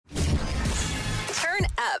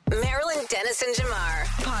up Marilyn Dennis and Jamar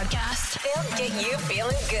podcast. They'll get you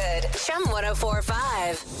feeling good. Chum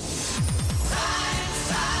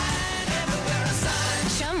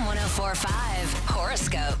 104.5. Chum 104.5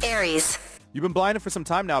 horoscope. Aries. You've been blinded for some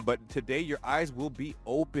time now, but today your eyes will be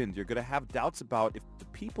opened. You're going to have doubts about if the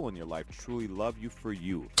people in your life truly love you for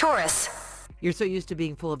you. Taurus. You're so used to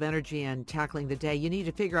being full of energy and tackling the day, you need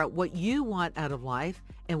to figure out what you want out of life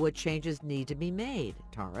and what changes need to be made,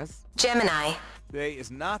 Taurus. Gemini. Today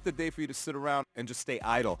is not the day for you to sit around and just stay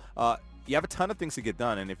idle. You have a ton of things to get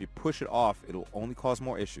done, and if you push it off, it'll only cause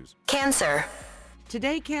more issues. Cancer.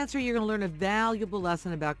 Today, Cancer, you're going to learn a valuable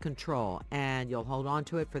lesson about control, and you'll hold on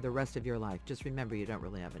to it for the rest of your life. Just remember, you don't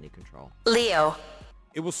really have any control. Leo.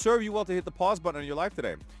 It will serve you well to hit the pause button in your life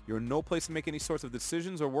today. You're in no place to make any sorts of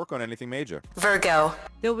decisions or work on anything major. Virgo.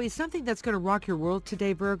 There will be something that's going to rock your world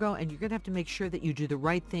today, Virgo, and you're going to have to make sure that you do the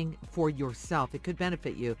right thing for yourself. It could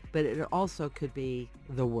benefit you, but it also could be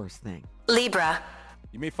the worst thing. Libra.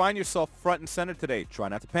 You may find yourself front and center today. Try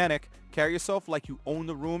not to panic. Carry yourself like you own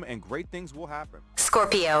the room, and great things will happen.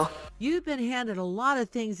 Scorpio. You've been handed a lot of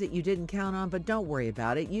things that you didn't count on, but don't worry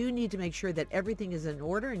about it. You need to make sure that everything is in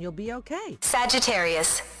order, and you'll be okay.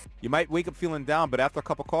 Sagittarius. You might wake up feeling down, but after a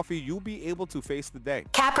cup of coffee, you'll be able to face the day.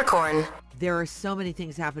 Capricorn. There are so many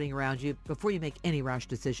things happening around you. Before you make any rash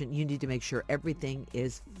decision, you need to make sure everything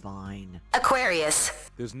is fine. Aquarius.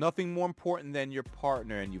 There's nothing more important than your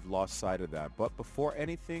partner, and you've lost sight of that. But before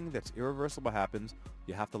anything that's irreversible happens,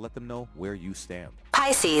 you have to let them know where you stand.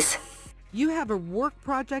 Pisces. You have a work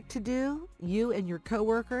project to do. You and your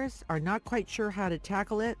coworkers are not quite sure how to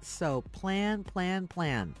tackle it, so plan.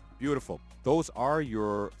 Beautiful. Those are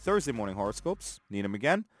your Thursday morning horoscopes. Need them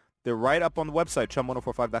again? They're right up on the website,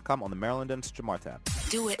 chum1045.com, on the Maryland Dennis Jamar tab.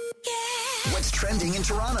 Do it. What's trending in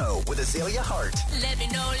Toronto with Azalea Hart? Let me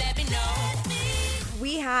know.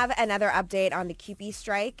 We have another update on the CUPE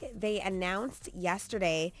strike. They announced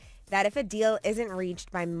yesterday that if a deal isn't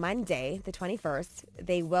reached by Monday, the 21st,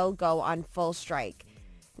 they will go on full strike.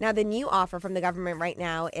 Now, the new offer from the government right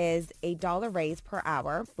now is a dollar raise per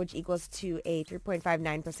hour, which equals to a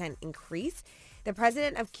 3.59% increase. The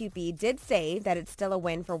president of CUPE did say that it's still a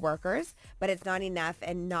win for workers, but it's not enough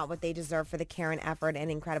and not what they deserve for the care and effort and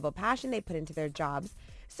incredible passion they put into their jobs.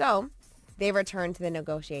 So they returned to the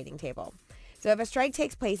negotiating table. So if a strike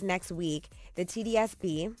takes place next week, the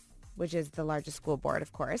TDSB, which is the largest school board,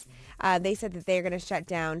 of course, they said that they're going to shut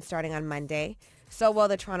down starting on Monday. So will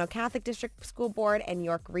the Toronto Catholic District School Board and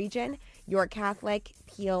York Region. York Catholic,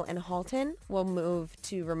 Peel, and Halton will move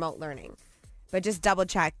to remote learning. But just double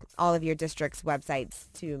check all of your district's websites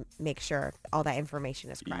to make sure all that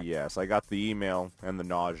information is correct. Yes, I got the email and the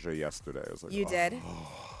nausea yesterday. I was like, You did?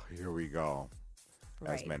 Here we go. As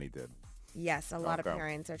Right. many did. Yes, a lot of Okay.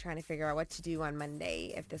 parents are trying to figure out what to do on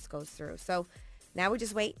Monday if this goes through. So now we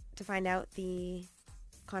just wait to find out the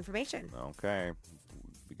confirmation. Okay.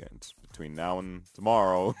 Begins between now and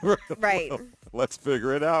tomorrow. Right. Let's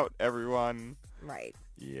figure it out, everyone. Right.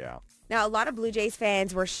 Yeah. Now, a lot of Blue Jays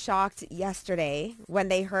fans were shocked yesterday when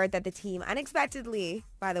they heard that the team unexpectedly,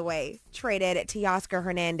 by the way, traded Teoscar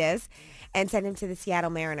Hernandez and sent him to the Seattle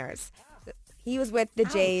Mariners. He was with the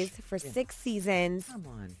Jays for 6 seasons. Come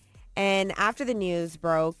on. And after the news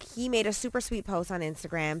broke, he made a super sweet post on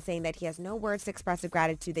Instagram saying that he has no words to express the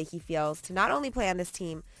gratitude that he feels to not only play on this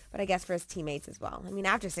team, but I guess for his teammates as well. I mean,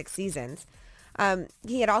 after 6 seasons.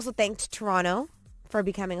 He had also thanked Toronto for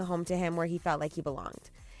becoming a home to him where he felt like he belonged,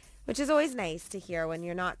 which is always nice to hear when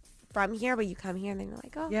you're not from here, but you come here and then you're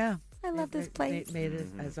like, oh, Yeah. I love this place. Made it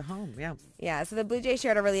as a home, yeah. Yeah, so the Blue Jays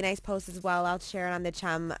shared a really nice post as well. I'll share it on the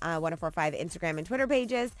Chum 1045 Instagram and Twitter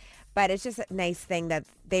pages. But it's just a nice thing that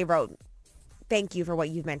they wrote, thank you for what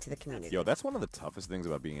you've meant to the community. Yo, that's one of the toughest things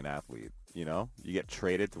about being an athlete. You know, you get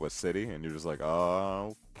traded to a city and you're just like,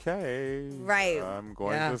 okay. Right. I'm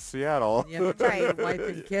going Yeah. to Seattle. You have to tell your wife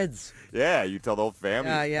and kids. Yeah, you tell the whole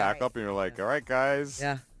family, Yeah. pack up, and you're like, all right, guys,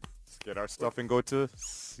 Yeah. let's get our stuff and go to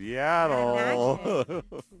Seattle.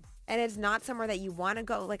 And it's not somewhere that you want to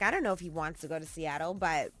go. Like, I don't know if he wants to go to Seattle,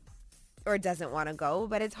 or doesn't want to go,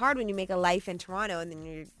 but it's hard when you make a life in Toronto and then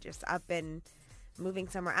you're just up and moving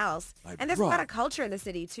somewhere else. Like, And there's bruh, a lot of culture in the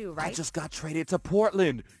city too, I right? just got traded to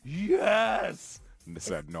Portland. Yes. And they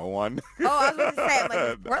said no one. Oh, I was going to say, I'm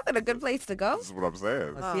like, is Portland a good place to go? This is what I'm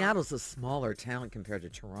saying. Well, Seattle's a smaller town compared to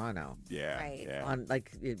Toronto. Yeah. Right. Yeah.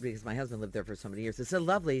 Because my husband lived there for so many years. It's a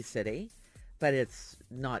lovely city, but it's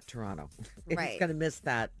not Toronto. Right. He's going to miss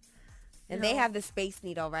that. And they have the Space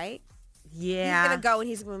Needle, right? Yeah. He's going to go and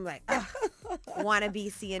he's going to be like, want to be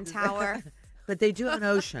CN Tower. But they do have an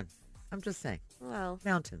ocean. I'm just saying. Well,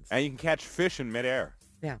 Mountains. And you can catch fish in midair.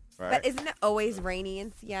 Yeah. Right? But isn't it always rainy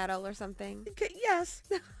in Seattle or something? Okay, yes.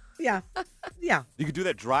 Yeah. Yeah. You could do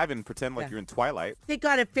that drive and pretend like Yeah. you're in Twilight. They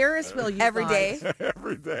got a Ferris wheel. You Every guys. day.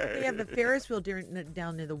 Every day. They have the Ferris wheel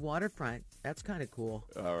down near the waterfront. That's kind of cool.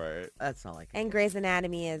 All right. That's all I can. And Grey's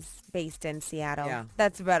Anatomy is based in Seattle. Yeah.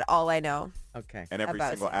 That's about all I know. Okay. And every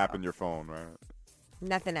About single app Seattle. in your phone, right?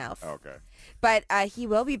 Nothing else. Okay. But he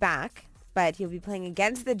will be back. But he'll be playing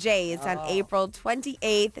against the Jays on April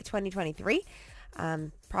 28th, 2023.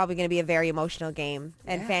 Probably going to be a very emotional game.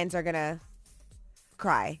 And fans are going to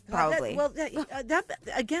cry, probably. That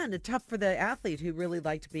again, it's tough for the athlete who really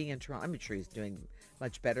liked being in Toronto. I'm sure he's doing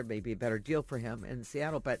much better, maybe a better deal for him in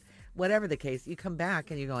Seattle. But whatever the case, you come back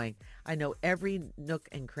and you're going, I know every nook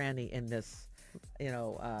and cranny in this,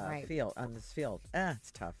 Right. field, on this field.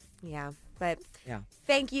 It's tough. Yeah. But Yeah.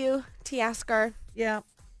 thank you, Teoscar. Yeah.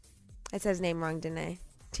 I said his name wrong, didn't I?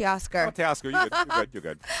 Teoscar. Oh, Tasker, you're good. You're good. You're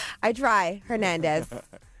good. I try. Hernandez.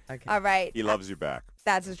 Okay. All right. He loves you back.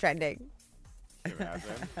 That's what's trending. Can you imagine?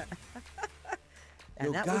 And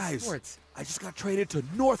Yo, that guys, was sports. I just got traded to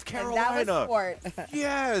North And Carolina. that was sports.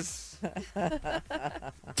 Yes.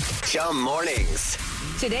 Chum Mornings.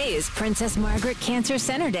 Today is Princess Margaret Cancer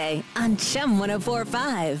Center Day on Chum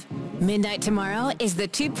 104.5. Midnight tomorrow is the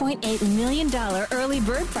 $2.8 million early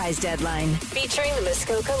bird prize deadline, featuring the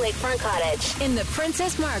Muskoka Lakefront Cottage in the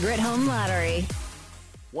Princess Margaret Home Lottery.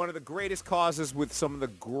 One of the greatest causes with some of the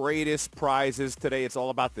greatest prizes today. It's all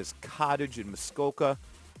about this cottage in Muskoka.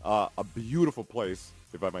 A beautiful place,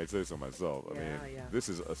 if I might say so myself. I mean, Yeah. this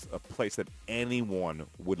is a place that anyone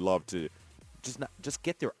would love to just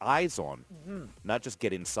get their eyes on, not just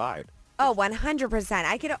get inside. Oh, 100%.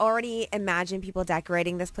 I could already imagine people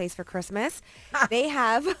decorating this place for Christmas. They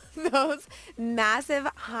have those massive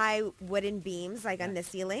high wooden beams like on the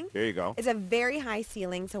ceiling. There you go. It's a very high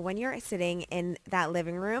ceiling. So when you're sitting in that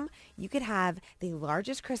living room, you could have the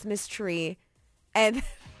largest Christmas tree and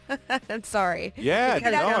I'm sorry. Yeah, You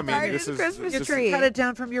could no, have I the mean, largest this is- Christmas this is- tree. Cut it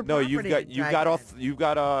down from your No, property.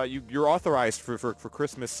 you're authorized for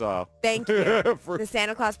Christmas. Thank you. for- The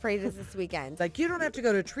Santa Claus parade is this weekend. Like, you don't have to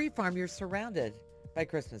go to a tree farm. You're surrounded by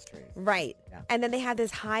Christmas trees. Right. Yeah. And then they have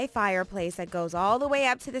this high fireplace that goes all the way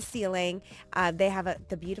up to the ceiling. They have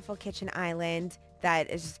the beautiful kitchen island that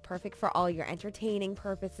is just perfect for all your entertaining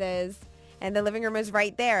purposes. And the living room is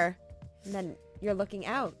right there. And then you're looking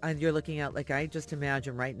out. And you're looking out, like I just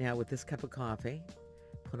imagine right now with this cup of coffee,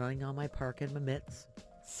 putting on my parka and my mitts,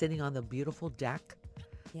 sitting on the beautiful deck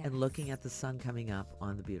Yes. and looking at the sun coming up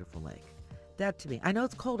on the beautiful lake. That to me, I know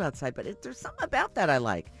it's cold outside, but there's something about that I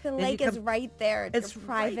like. The And you lake is come- right there. It's your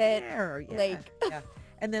right private there. Yeah, lake. yeah.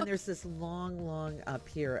 And then there's this long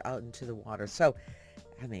pier out into the water. So,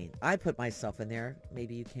 I mean, I put myself in there.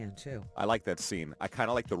 Maybe you can too. I like that scene. I kind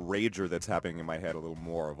of like the rager that's happening in my head a little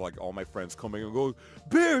more of like all my friends coming and going,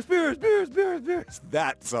 beers, beers, beers, beers, beers.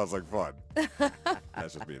 That sounds like fun.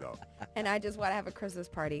 That's just me though. And I just want to have a Christmas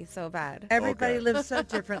party so bad. Everybody Okay. lives so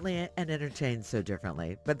differently and entertains so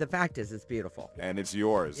differently. But the fact is, it's beautiful. And it's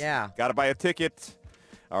yours. Yeah. Got to buy a ticket.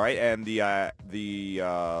 All right, and the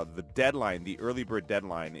deadline, the early bird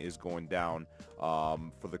deadline, is going down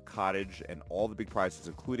for the cottage and all the big prizes,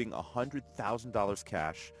 including $100,000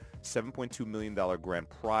 cash, $7.2 million grand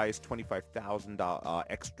prize, $25,000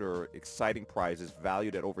 extra exciting prizes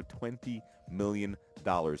valued at over $20 million.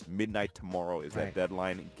 Midnight tomorrow is that Right.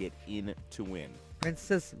 deadline. Get in to win.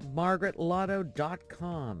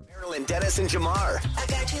 PrincessMargaretLotto.com. Marilyn Dennis and Jamar. I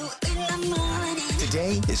got you in the morning.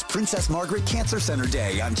 Today is Princess Margaret Cancer Center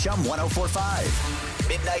Day on Chum 104.5.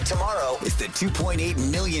 Midnight tomorrow is the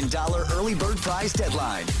 $2.8 million early bird prize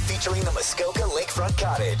deadline, featuring the Muskoka Lakefront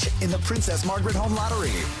Cottage in the Princess Margaret Home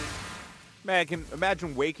Lottery. Man, I can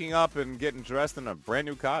imagine waking up and getting dressed in a brand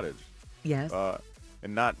new cottage. Yes.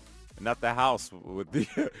 And not the house with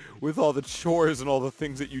the with all the chores and all the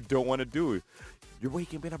things that you don't want to do. You're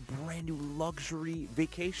waking up in a brand new luxury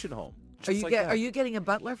vacation home. Are Just you like that. are you getting a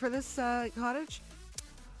butler for this cottage?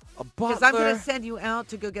 a Because butler? I'm going to send you out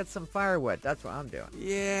to go get some firewood. That's what I'm doing.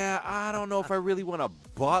 Yeah, I don't know if I really want a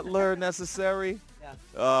butler necessary.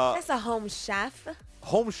 That's a home chef.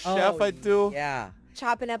 Home chef, I do. Yeah.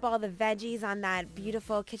 Chopping up all the veggies on that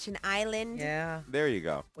beautiful kitchen island. Yeah. There you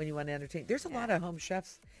go. When you want to entertain. There's a lot of home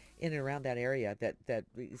chefs in and around that area that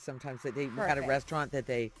sometimes they had a Perfect. restaurant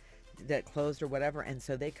that closed or whatever, and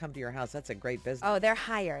so they come to your house. That's a great business. Oh, they're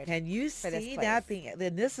hired. Can you for this see place. that being?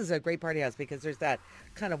 And this is a great party house because there's that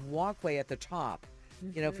kind of walkway at the top,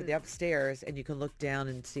 you know, for the upstairs, and you can look down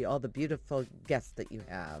and see all the beautiful guests that you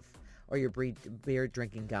have, or your beer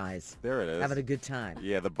drinking guys There it is. having a good time.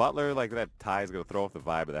 Yeah, the butler, like that tie is going to throw off the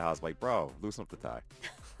vibe of the house. Like, bro, loosen up the tie.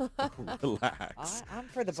 Relax. I'm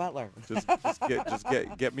for the butler.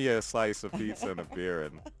 Get me a slice of pizza and a beer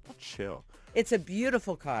and chill. It's a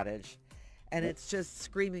beautiful cottage, and it's just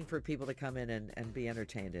screaming for people to come in and be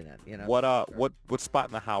entertained in it. You know. What spot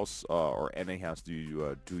in the house or any house do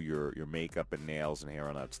you do your makeup and nails and hair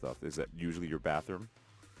and that stuff? Is that usually your bathroom?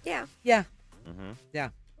 Yeah. Yeah. Mm-hmm. Yeah.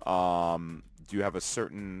 Do you have a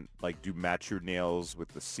certain do you match your nails with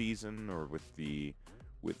the season or with the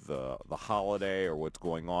holiday or what's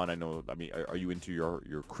going on? I mean, are you into your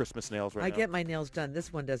Christmas nails right now? I get my nails done.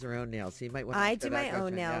 This one does her own nails, so you might want to I do my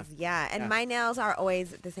own nails, yeah. And my nails are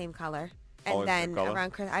always the same color. And Always the then same color?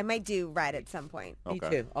 around Christmas, I might do red at some point. Me Okay.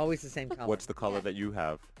 too. Always the same color. What's the color that you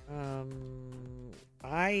have?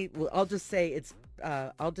 I'll just say it's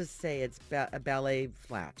a ballet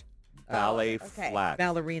flat. Ballet okay. flat.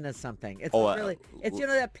 Ballerina something. It's Oh, really it's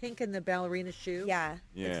that pink in the ballerina shoe. Yeah.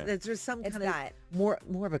 Yeah. There's some It's kind of that. more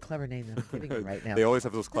of a clever name than I'm giving you right now. They always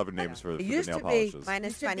have those clever names for the used nail to be polishes. Mine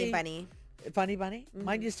is Used to Funny be- Bunny. Funny Bunny.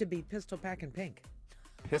 Mine used to be Pistol Packin' Pink.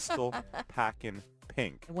 Pistol packing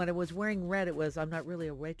pink. And when I was wearing red, it was I'm not really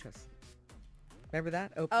a waitress. Remember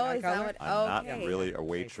that? Open Oh, eye is that collar? what- I'm not Okay. really a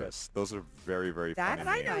waitress. Those are very, very That's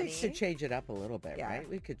funny I know we names. should change it up a little bit, Yeah. right?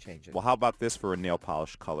 We could change it. Well, how about this for a nail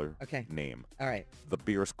polish color Okay. name? All right. The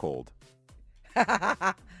beer's cold.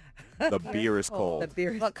 The The beer is cold.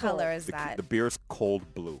 beer is What cold. color is The that? beer's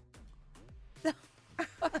cold blue.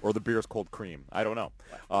 Or the beer's cold cream. I don't know.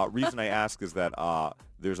 Reason I ask is that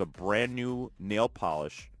there's a brand new nail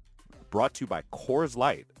polish brought to you by Coors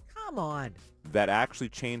Light Come on. that actually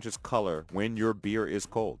changes color when your beer is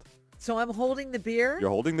cold. So I'm holding the beer, You're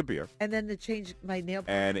holding the beer, and then to change my nail.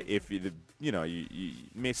 and if you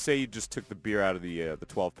may say you just took the beer out of the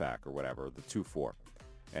 12-pack or whatever, the 2-4,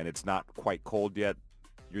 and it's not quite cold yet,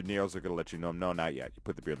 your nails are going to let you know, no, not yet. You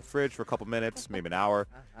put the beer in the fridge for a couple minutes, maybe an hour,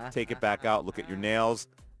 take it back out, look at your nails,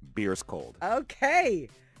 beer's cold. Okay.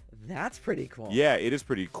 That's pretty cool. Yeah, it is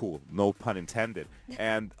pretty cool. No pun intended.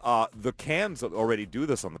 And the cans already do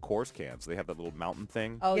this on the Coors cans. They have that little mountain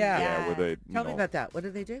thing. Oh, Yeah. Yeah, where they, Tell me about that. What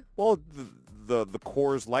do they do? Well, the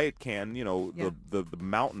Coors Light can, Yeah. the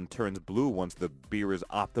mountain turns blue once the beer is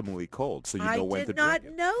optimally cold, so you know when I to did not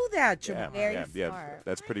drink it. know that, Yeah, Jamal. Very yeah, smart.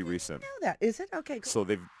 that's pretty recent. Know that. Is it? Okay, cool. So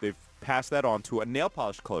they've passed that on to a nail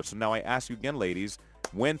polish color. So now I ask you again, ladies,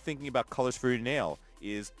 when thinking about colors for your nail,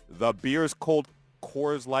 is the beer's cold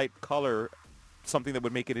Coors Light color something that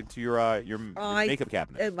would make it into your makeup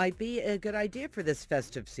cabinet? It might be a good idea for this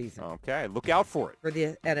festive season, Okay, look out for it. for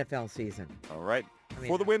the NFL season. All right, mean,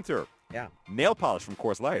 for the winter, Yeah. nail polish from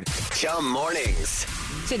Coors Light. Chum Mornings.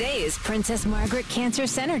 Today is Princess Margaret Cancer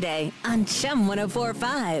Center Day on Chum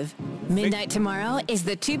 104.5. Midnight tomorrow is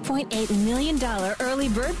the $2.8 million early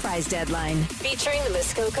bird prize deadline, featuring the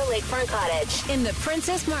Muskoka Lakefront Cottage in the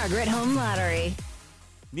Princess Margaret Home Lottery.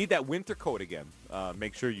 Need that winter coat again.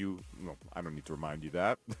 Make sure you, no, I don't need to remind you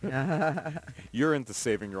that. You're into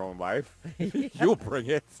saving your own life. You'll bring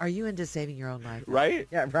it, Are you into saving your own life? right?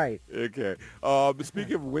 Yeah, right. Okay.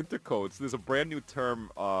 Speaking of winter coats, there's a brand new term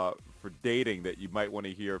for dating that you might want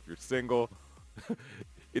to hear if you're single.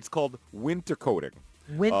 It's called winter coating.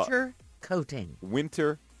 Winter coating.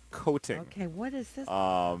 Winter coating. Okay, what is this?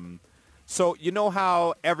 So you know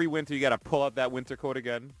how every winter you got to pull out that winter coat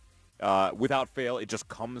again? Without fail, it just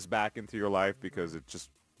comes back into your life because it's just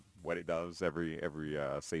what it does every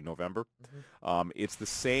say November. It's the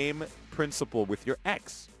same principle with your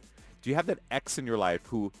ex. Do you have that ex in your life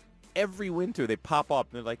who every winter they pop up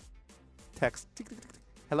and they're like, text, tick, tick, tick, tick,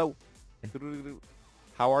 hello,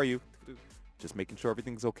 how are you? Just making sure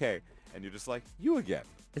everything's okay. And you're just like, you again.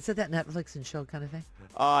 Is it that Netflix and chill kind of thing?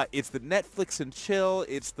 It's the Netflix and chill.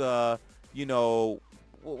 It's the,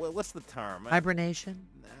 what's the term? Hibernation?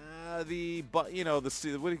 What do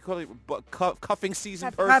you call it? Cuffing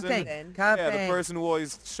season Cuffing. person. Cuffing. Yeah, the person who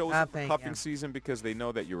always shows up for Cuffing, cuffing yeah. season because they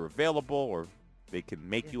know that you're available or they can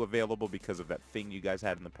make you available because of that thing you guys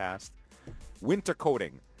had in the past. Winter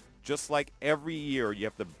coating. Just like every year, you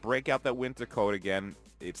have to break out that winter coat again.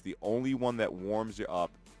 It's the only one that warms you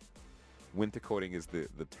up. Winter coating is the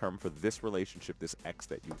term for this relationship, this ex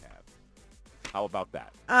that you have. How about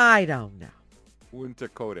that? I don't know. Winter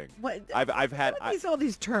coating. What? I've had All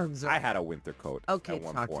these terms. I had a winter coat Okay, at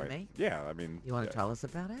one talk to point. me. Yeah, I mean. You want to tell us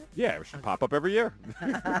about it? Yeah, it should pop up every year.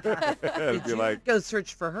 Did You're you like, go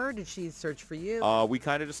search for her? Did she search for you? we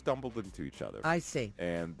kind of just stumbled into each other. I see.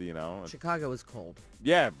 And, Chicago was cold.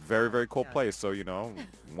 yeah, very, very cold Yeah. place. So,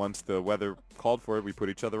 once the weather called for it, we put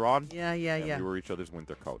each other on. Yeah. And we were each other's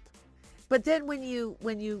winter coat. But then when you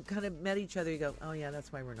kind of met each other, you go, oh yeah,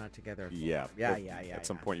 that's why we're not together. Yeah. Yeah, but yeah. At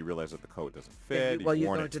some point, you realize that the coat doesn't Then fit. you You've go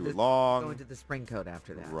worn it into too the long. go into the spring coat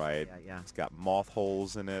after that. Right. Yeah, yeah. It's got moth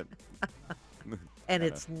holes in it. And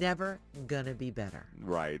it's never gonna be better.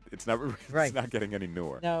 Right. It's never. Right. It's not getting any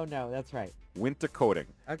newer. No, that's right. Winter coating.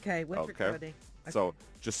 Okay, winter Okay. coating. So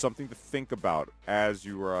just something to think about as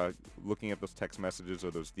you are looking at those text messages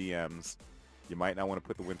or those DMs. You might not want to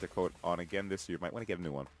put the winter coat on again this year. You might want to get a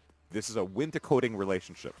new one. This is a winter coating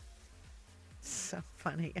relationship. So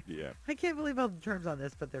funny. Yeah. I can't believe all the terms on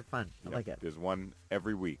this, but they're fun. I Yeah. like it. There's one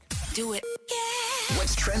every week. Do it.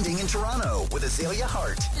 What's trending in Toronto with Azalea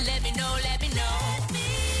Hart? Let me know, let me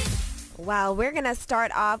know. Well, we're going to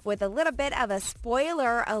start off with a little bit of a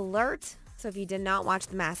spoiler alert. So if you did not watch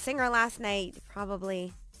The Masked Singer last night, you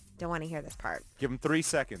probably don't want to hear this part. Give them 3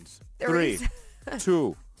 seconds. 3 3,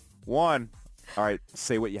 2, 1. All right.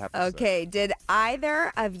 Say what you have to say. Okay, did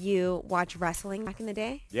either of you watch wrestling back in the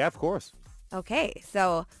day? Yeah, of course. Okay,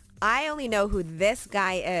 so I only know who this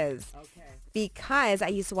guy is because I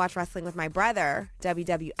used to watch wrestling with my brother,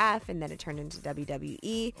 WWF, and then it turned into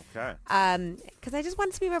WWE. Okay. Because I just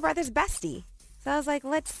wanted to be my brother's bestie. So I was like,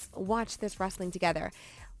 let's watch this wrestling together.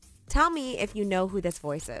 Tell me if you know who this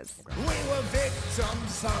voice is. We were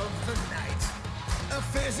victims of the night, a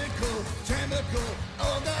physical, chemical,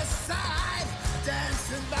 on the side,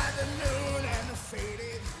 dancing by the noon and the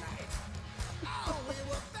faded light. Oh, we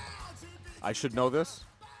were bound to be. I should know this.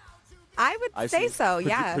 I would I say see so,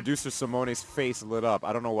 yeah. Producer Simone's face lit up.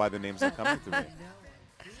 I don't know why the name's not coming to me.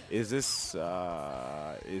 Is this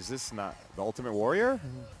not the Ultimate Warrior?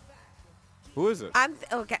 Who is it?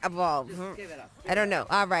 Okay, well, I don't know.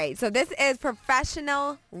 All right, so this is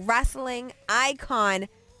professional wrestling icon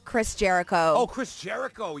Chris Jericho. Oh, Chris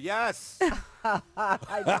Jericho, yes. yeah.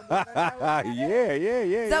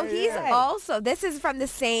 So he's also, this is from the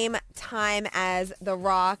same time as The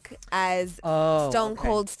Rock, as Stone okay.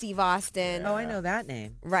 Cold Steve Austin. Oh, I know that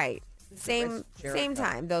name. Right. Same Jericho.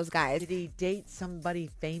 time, those guys. Did he date somebody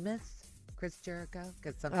famous? Chris Jericho?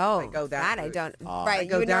 Because sometimes Oh, I go that I route. don't. I Right,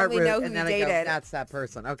 go you would that normally route, know who and he then I go, dated. that's that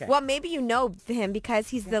person. Okay. Well, maybe you know him because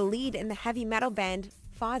he's the lead in the heavy metal band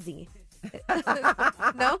Fozzy.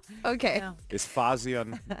 No? Okay. No. Is Fozzy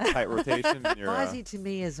on tight rotation? in your, Fozzie to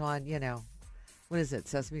me is on, what is it,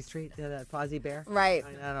 Sesame Street? That Fozzie Bear? Right.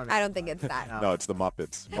 I don't know. I don't think it's that. No, it's the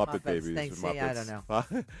Muppets. Muppet Muppets, Babies. thanks. and See, I Muppets.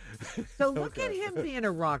 don't know. So look at him being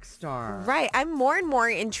a rock star. Right. I'm more and more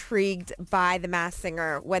intrigued by The Masked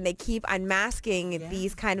Singer when they keep unmasking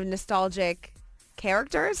these kind of nostalgic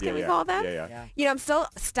characters, can we call them? Yeah. You know, I'm still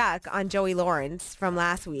stuck on Joey Lawrence from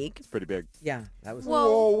last week. It's pretty big. Yeah, that was.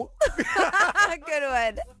 Whoa. Good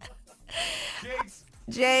one.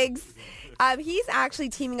 Jigs. He's actually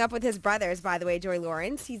teaming up with his brothers, by the way, Joey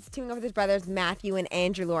Lawrence. He's teaming up with his brothers, Matthew and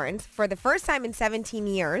Andrew Lawrence, for the first time in 17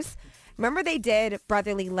 years. Remember they did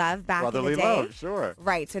Brotherly Love back Brotherly in the day? Love, sure.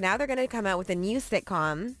 Right. So now they're going to come out with a new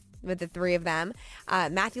sitcom with the three of them.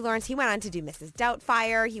 Matthew Lawrence, he went on to do Mrs.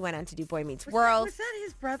 Doubtfire. He went on to do Boy Meets World. Was that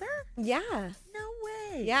his brother? Yeah. No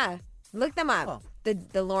way. Yeah. Look them up. Oh.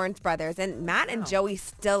 The Lawrence brothers. And Matt and Joey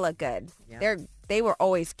still look good. Yeah. They were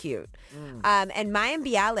always cute. And Mayim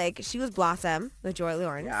Bialik, she was Blossom with Joey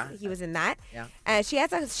Lawrence. Yeah. He was in that. Yeah. She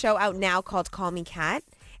has a show out now called Call Me Kat.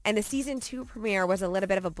 And the season 2 premiere was a little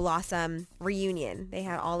bit of a Blossom reunion. They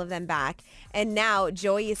had all of them back. And now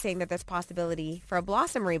Joey is saying that there's possibility for a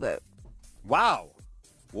Blossom reboot. Wow.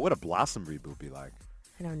 What would a Blossom reboot be like?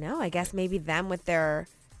 I don't know. I guess maybe them with their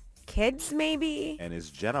kids, maybe. And is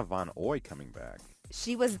Jenna Von Oy coming back?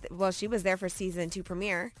 She was there for season 2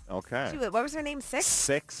 premiere. Okay. What was her name? 6?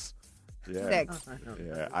 6? Yeah. 6.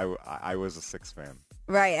 Yeah, I was a 6 fan.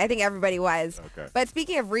 Right. I think everybody was. Okay. But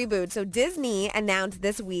speaking of reboots, so Disney announced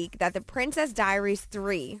this week that The Princess Diaries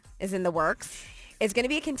 3 is in the works. It's going to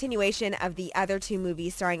be a continuation of the other 2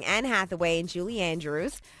 movies starring Anne Hathaway and Julie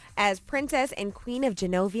Andrews as Princess and Queen of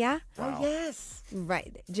Genovia. Wow. Oh, yes.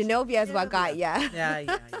 Right. Genovia is what got ya.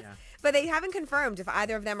 Yeah. But they haven't confirmed if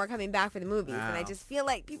either of them are coming back for the movies. And I Wow. just feel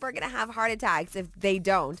like people are going to have heart attacks if they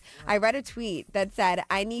don't. I read a tweet that said,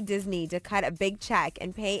 I need Disney to cut a big check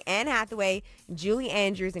and pay Anne Hathaway, Julie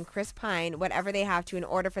Andrews, and Chris Pine whatever they have to in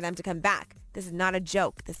order for them to come back. This is not a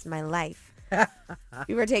joke. This is my life.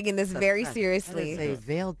 We were taking this very seriously. That is a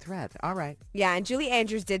veiled threat. All right. Yeah, and Julie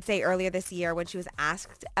Andrews did say earlier this year when she was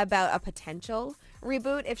asked about a potential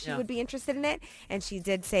reboot if she would be interested in it, and she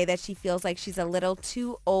did say that she feels like she's a little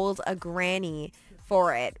too old a granny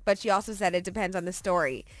for it. But she also said it depends on the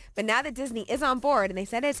story. But now that Disney is on board and they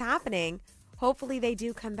said it's happening, hopefully they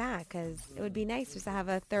do come back because it would be nice just to have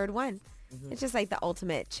a third one. It's just like the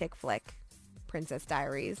ultimate chick flick, Princess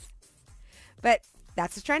Diaries. But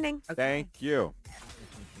That's what's trending. Thank you.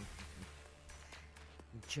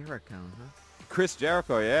 Jericho, huh? Chris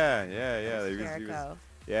Jericho, yeah. Chris He was- Jericho.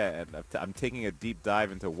 yeah, and I'm taking a deep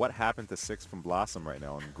dive into what happened to Six from Blossom right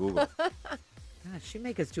now on Google. Gosh, you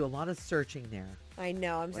make us do a lot of searching there. I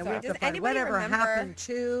know. I'm And sorry. we have Does to find anybody whatever remember happened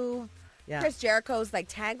to. Yeah. Chris Jericho's like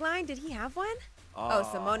tagline? Did he have one? Oh,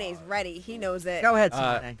 Simone's ready. He knows it. Go ahead,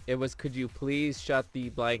 Simone. It was, could you please shut the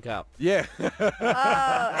blank up? Yeah.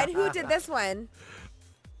 Oh, and who did this one?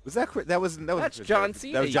 Was that Chris? That was That's Chris John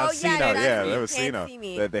Jericho. That was Cena. John Oh, yeah, Cena. John Yeah, Cena. that was Can't Cena. see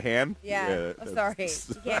me. The hand? Yeah. Oh, sorry.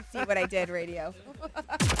 You can't see what I did, radio.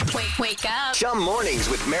 Wake up. Chum Mornings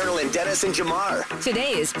with Marilyn Dennis and Jamar.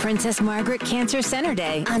 Today is Princess Margaret Cancer Center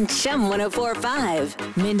Day on Chum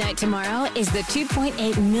 104.5. Midnight tomorrow is the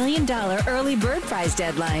 $2.8 million early bird prize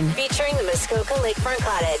deadline, featuring the Muskoka Lakefront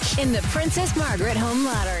Cottage in the Princess Margaret Home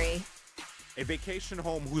Lottery. A vacation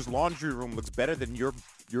home whose laundry room looks better than your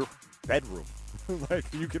bedroom. Like,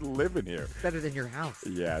 you can live in here. Better than your house.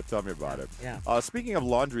 Yeah, tell me about it. Yeah. Speaking of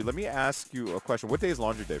laundry, let me ask you a question. What day is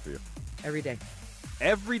laundry day for you? Every day.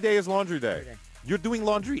 Every day is laundry day. Every day. You're doing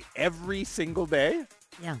laundry every single day?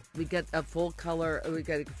 Yeah. We get a full color. We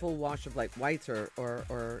get a full wash of like whites or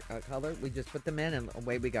color. We just put them in and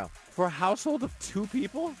away we go. For a household of 2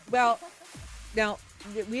 people? Well, now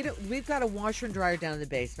we've got a washer and dryer down in the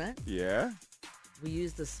basement. Yeah. We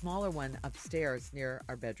use the smaller one upstairs near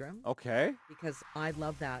our bedroom Okay. because I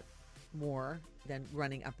love that more than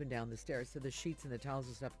running up and down the stairs. So the sheets and the towels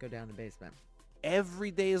and stuff go down the basement.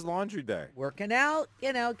 Every day is laundry day. Working out,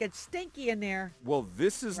 gets stinky in there. Well,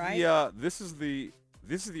 this is Right? this is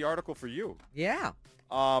the article for you. Yeah.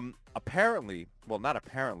 Apparently, well, not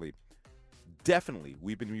apparently, definitely,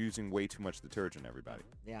 we've been using way too much detergent, everybody.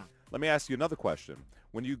 Yeah. Let me ask you another question.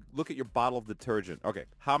 When you look at your bottle of detergent, okay,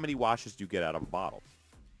 how many washes do you get out of a bottle?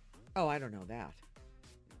 Oh, I don't know that.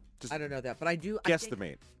 Just I don't know that, but I do.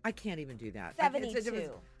 guesstimate. I can't even do that.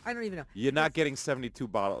 72. I don't even know. You're not getting 72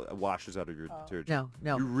 washes out of your detergent.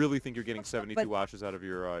 No. You really think you're getting 72 But- washes out of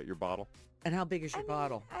your bottle? And how big is your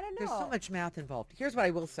bottle? I don't There's so know. much math involved. Here's what I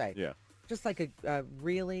will say. Yeah. Just like a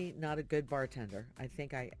really not a good bartender, I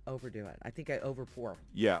think I overdo it. I think I overpour.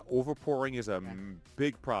 Yeah, overpouring is a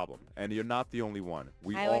big problem, and you're not the only one.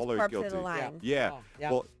 We I all always are pour up to guilty. the line. Yeah. Oh,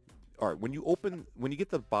 yeah. Well, all right. When you get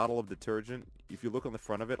the bottle of detergent, if you look on the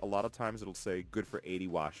front of it, a lot of times it'll say good for 80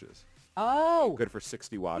 washes, Oh, good for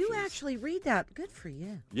 60 washes. you actually read that. Good for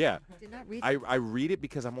you. Yeah. Did not read I read it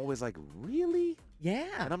because I'm always like, really? Yeah.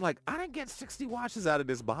 And I'm like, I didn't get 60 washes out of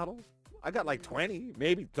this bottle. I got like 20,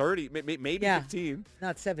 maybe 30, maybe Yeah. 15.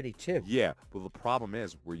 Not 72. Yeah. Well, the problem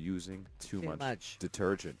is we're using too Too much.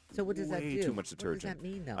 detergent. So what does that Way do? too much What detergent. does that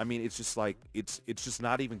mean, though? I mean, it's just like it's just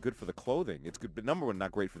not even good for the clothing. It's good, but number one,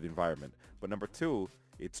 not great for the environment. But number two,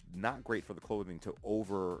 it's not great for the clothing to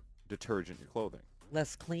over detergent your clothing.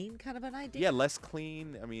 Less clean kind of an idea? Yeah, less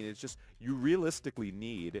clean. I mean, it's just you realistically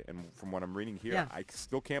need, and from what I'm reading here, Yeah. I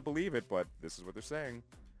still can't believe it, but this is what they're saying: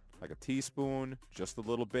 like a teaspoon, just a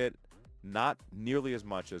little bit, not nearly as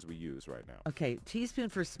much as we use right now. Okay, teaspoon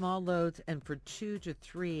for small loads and for 2 to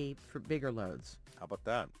 3 for bigger loads. How about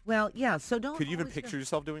that? Well, yeah, so don't Could you even always picture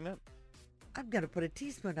yourself doing that? I'm going to put a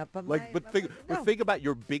teaspoon up on Like, my... but no. think about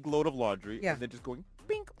your big load of laundry, Yeah. and then just going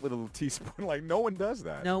bink with a little teaspoon. Like no one does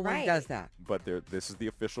that. No one Right. does that. But this is the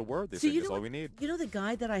official word. They So say you that's know all what- we need. You know the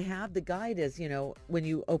guide that I have? The guide is, when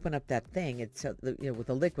you open up that thing, it's with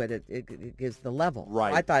the liquid, it gives the level. So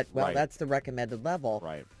Right, I thought, well, right. that's the recommended level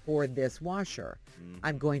Right. for this washer.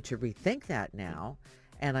 I'm going to rethink that now,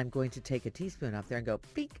 and I'm going to take a teaspoon up there and go,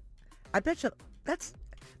 peek. I bet you that's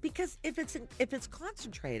because if it's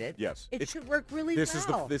concentrated, Yes, it it's- should work really This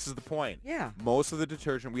well. is the point. Yeah. Most of the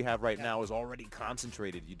detergent we have right now is already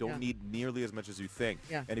concentrated. You don't Yeah. need nearly as much as you think.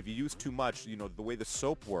 Yeah. And if you use too much, the way the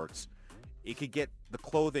soap works, it could get the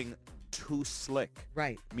clothing too slick.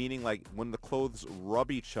 Right. Meaning like when the clothes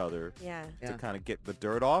rub each other Yeah. Yeah. to kind of get the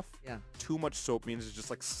dirt off. Yeah. Too much soap means it's just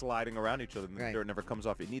like sliding around each other and Right. the dirt never comes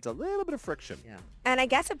off. It needs a little bit of friction. Yeah. And I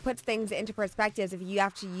guess it puts things into perspective if you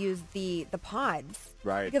have to use the pods.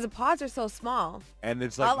 Right. Because the pods are so small. And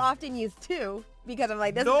it's like I'll often use 2 because I'm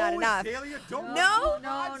like, this no, is not enough. Azalea, don't No?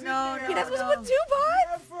 No, You're not supposed to put 2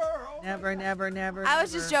 pods? Never. I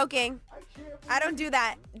was just joking. I don't do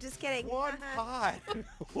that. Just kidding. One pot.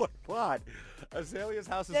 One pot. Azalea's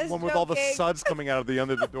house is Just the one with all the joking. suds coming out of the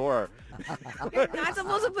under the door. You're not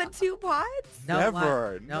supposed to put 2 pods? No,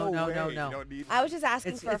 Never. what? No. way. You don't need I was just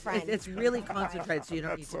asking It's, for a it's, friend. it's really concentrated, so you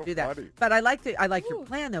don't That's need to so do that. funny. But I like your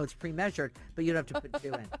plan, though. It's pre-measured, but you don't have to put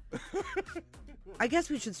 2 in. I guess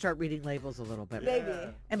we should start reading labels a little bit. Maybe.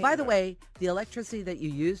 And by the way, the electricity that you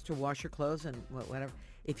use to wash your clothes and whatever,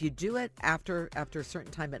 if you do it after a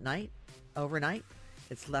certain time at night, overnight,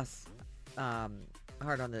 It's less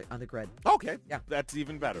hard on the grid. Okay. Yeah. That's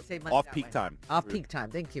even better. Save money Off that peak way. time. Off peak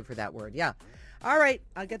time. Thank you for that word. Yeah. All right.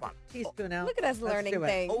 I'll get the teaspoon out. Look at us Let's learning do it.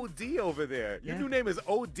 things. OD over there. Your Yeah. new name is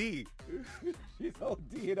OD. She's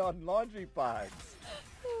OD'd on laundry pods.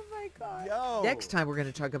 Oh my God. Yo. Next time we're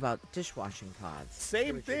going to talk about dishwashing pods.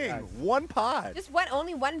 Same Which thing. is- One pod. Just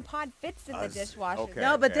only one pod fits in the dishwasher. okay.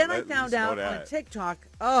 No, but then I let me found know out that. on TikTok,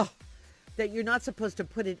 that you're not supposed to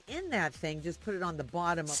put it in that thing. Just put it on the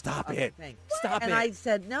bottom of, Stop of it. the thing. Stop and it. I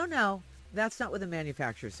said, no, that's not what the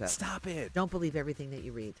manufacturer says. Stop it. Don't believe everything that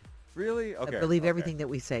you read. Really? Okay. Believe okay. everything that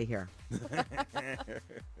we say here.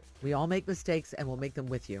 We all make mistakes, and we'll make them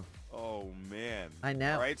with you. Oh, man. I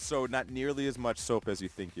know. All right, so not nearly as much soap as you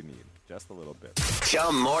think you need. Just a little bit.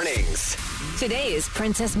 Chum Mornings. Today is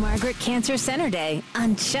Princess Margaret Cancer Center Day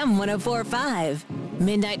on Chum 104.5.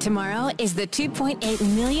 Midnight tomorrow is the $2.8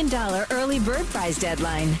 million early bird prize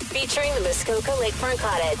deadline, featuring the Muskoka Lakefront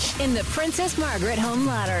Cottage in the Princess Margaret Home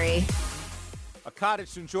Lottery. A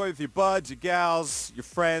cottage to enjoy with your buds, your gals, your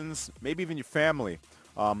friends, maybe even your family.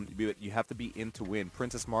 You have to be in to win.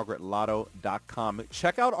 PrincessMargaretLotto.com.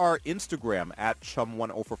 Check out our Instagram at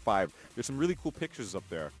Chum1045. There's some really cool pictures up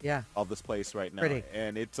there. Yeah. Of this place right now. Pretty.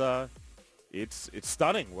 And it's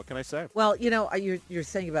stunning. What can I say? Well, you're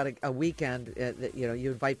saying about a weekend that,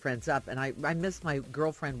 you invite friends up, and I miss my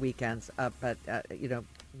girlfriend weekends up at,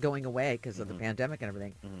 going away because of the pandemic and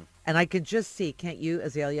everything. And I could just see, can't you,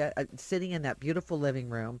 Azalea, sitting in that beautiful living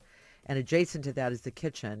room, and adjacent to that is the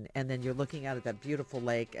kitchen, and then you're looking out at that beautiful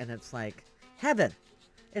lake, and it's like heaven.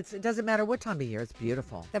 It doesn't matter what time of year, it's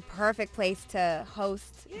beautiful. The perfect place to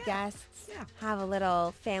host guests, Yeah. have a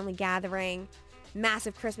little family gathering,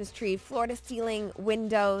 massive Christmas tree, floor-to-ceiling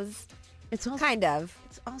windows, It's also kind of.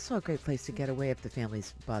 It's also a great place to get away if the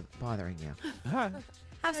family's bothering you.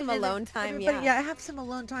 Have some alone time, Everybody- yeah. have some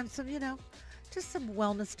alone time, just some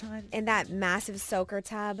wellness time. In that massive soaker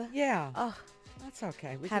tub. Yeah. Oh, That's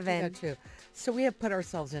okay. We Heaven. can do that too. So we have put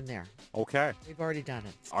ourselves in there. Okay. We've already done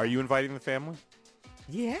it. Are you inviting the family?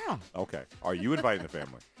 Yeah. Okay. Are you inviting the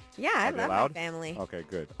family? yeah, I Are they love allowed? my family. Okay,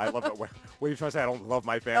 good. I love it. What are you trying to say? I don't love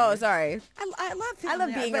my family? Oh, sorry. I love I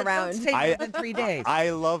love being but around. Don't stay more than 3 days. I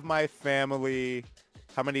love my family.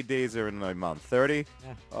 How many days are in a month? 30?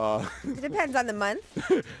 It depends on the month.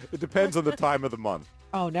 It depends on the time of the month.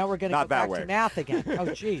 Oh, now we're going to Not go that back way. to math again. Oh,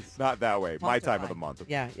 jeez. Not that way. My time of the Month month.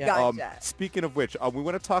 Yeah, yeah. Gotcha. Speaking of which, we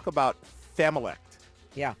want to talk about Familect.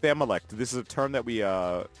 Yeah. Familect. This is a term that we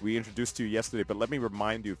introduced to you yesterday, but let me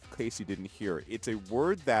remind you, in case you didn't hear, it's a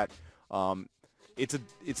word that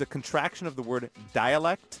it's a contraction of the word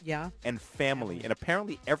dialect Yeah. and family. And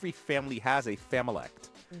apparently every family has a Familect.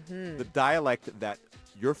 Mm-hmm. The dialect that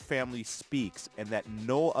your family speaks and that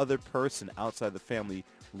no other person outside the family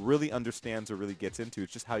really understands or really gets into.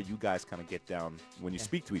 It's just how you guys kind of get down when you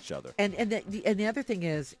speak to each other. And the other thing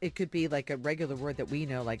is, it could be like a regular word that we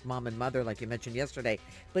know, like mom and mother, like you mentioned yesterday,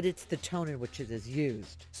 but it's the tone in which it is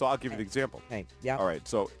used. So I'll give you an example. Okay. Yeah. All right.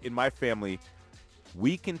 So in my family,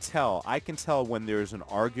 I can tell when there's an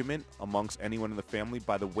argument amongst anyone in the family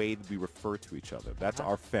by the way that we refer to each other. That's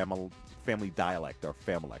our family dialect, our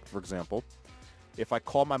Familect. For example, if I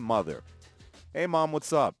call my mother, "Hey, Mom,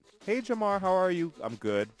 what's up?" "Hey, Jamar, how are you?" "I'm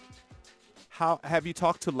good." "How have you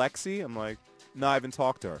talked to Lexi?" I'm like, "No, I haven't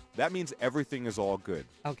talked to her." That means everything is all good.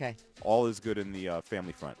 Okay. All is good in the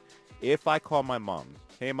family front. If I call my mom,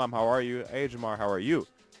 "Hey, Mom, how are you?" "Hey, Jamar, how are you?"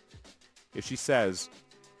 If she says,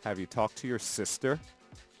 "Have you talked to your sister?"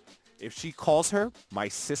 If she calls her my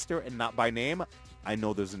sister and not by name, I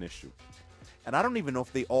know there's an issue. And I don't even know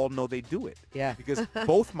if they all know they do it. Yeah. Because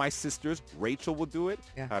both my sisters, Rachel will do it.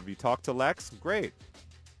 Yeah. "Have you talked to Lex?" "Great."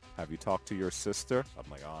 "Have you talked to your sister?" I'm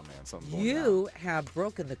like, oh, man, something's going on. You have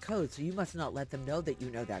broken the code, so you must not let them know that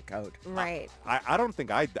you know that code. Right. I don't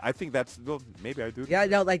think I think that's, well, maybe I do. Yeah,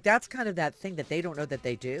 no, like that's kind of that thing that they don't know that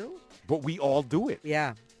they do. But we all do it.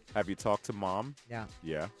 Yeah. Have you talked to Mom? Yeah.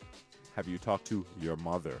 Yeah. Have you talked to your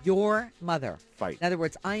mother? Your mother. Fight. In other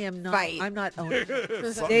words, I am not. Fight. I'm not owning.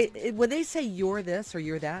 When they say you're this or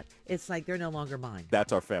you're that, it's like they're no longer mine.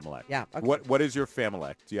 That's our Familect. Yeah, okay. What is your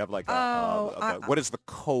Familect? Do you have like what is the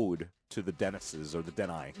code to the Dennises or the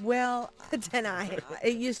Denai? Well, The deny.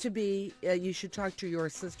 it used to be you should talk to your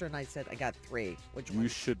sister, and I said I got 3. Which one? You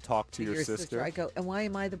should talk to your sister. I go, and why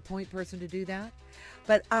am I the point person to do that?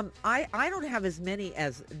 But I don't have as many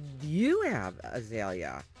as you have,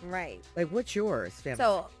 Azalea. Right. Like, what's yours, family?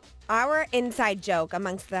 So our inside joke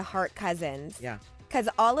amongst the Hart cousins, yeah, because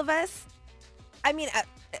all of us, I mean,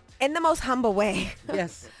 in the most humble way,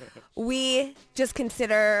 yes, we just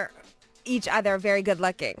consider each other very good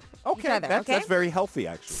looking. Okay, that's very healthy,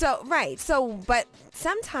 actually. So, right. So, but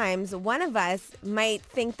sometimes one of us might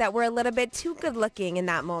think that we're a little bit too good looking in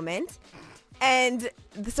that moment. And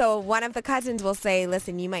so one of the cousins will say,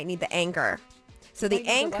 listen, you might need the anchor. So the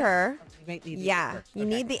anchor, You might need the yeah, anchor. you Okay.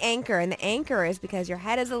 need the anchor. And the anchor is because your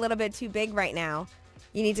head is a little bit too big right now.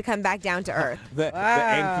 You need to come back down to earth. The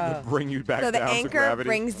anchor will bring you back So the down to anchor gravity.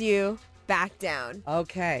 brings you back down.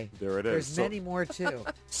 Okay. There it is. There's So- many more too.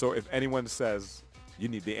 So if anyone says you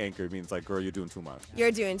need the anchor, it means like, girl, you're doing too much.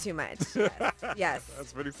 You're doing too much. Yes. Yes.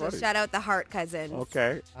 That's pretty So funny. shout out the heart cousins.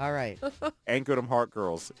 Okay. All right. Anchor them heart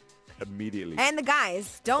girls immediately. And the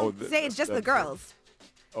guys. Don't Oh, say it's just the that's good. girls.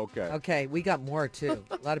 Okay. Okay, we got more too.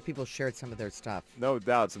 A lot of people shared some of their stuff. No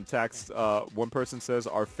doubt. Some text. One person says,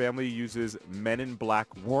 our family uses Men in Black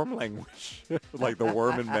worm language, like the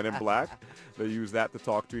worm in Men in Black. They use that to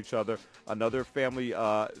talk to each other. Another family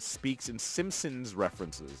speaks in Simpsons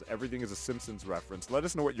references. Everything is a Simpsons reference. Let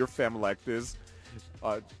us know what your familect is.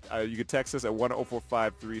 You can text us at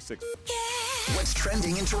 1045336. What's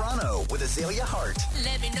trending in Toronto with Azalea Hart?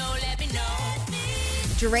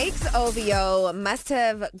 Drake's OVO must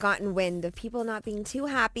have gotten wind of people not being too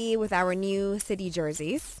happy with our new city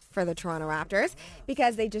jerseys for the Toronto Raptors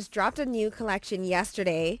because they just dropped a new collection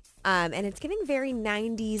yesterday and it's giving very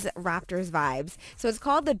 90s Raptors vibes. So it's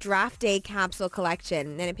called the Draft Day Capsule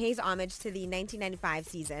Collection and it pays homage to the 1995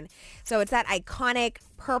 season. So it's that iconic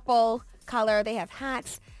purple color. They have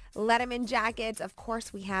hats, Letterman jackets. Of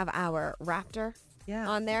course, we have our Raptor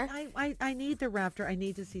on there. I need the Raptor. I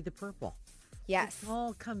need to see the purple. Yes, It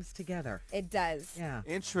all comes together. it does. Yeah.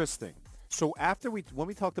 Interesting. So when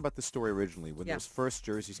we talked about the story originally, when those first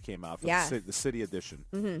jerseys came out for the city edition,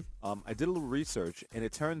 I did a little research, and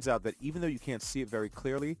it turns out that even though you can't see it very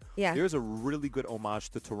clearly, there's a really good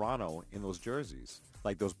homage to Toronto in those jerseys.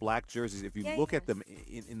 Like those black jerseys, if you look at them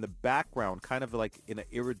in the background, kind of like in an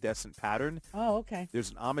iridescent pattern, Oh, okay.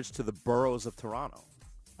 there's an homage to the boroughs of Toronto.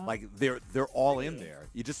 Like they're all in there.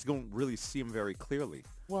 You just don't really see them very clearly.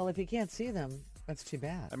 Well, if you can't see them, that's too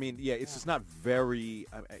bad. I mean, yeah, it's just not very.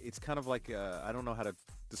 It's kind of like I don't know how to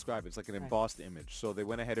describe it. It's like an embossed image. So they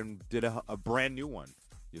went ahead and did a brand new one.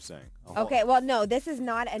 You're saying? Okay, well, no, this is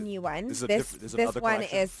not a new one. This is This another one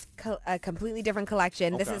collection? is a completely different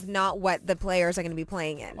collection. This Okay. is not what the players are going to be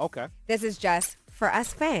playing in. Okay. This is just for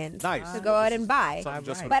us fans Nice. to go out and buy. Something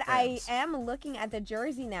just for But the I fans. am looking at the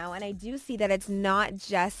jersey now, and I do see that it's not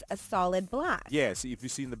just a solid black. Yeah. See, if you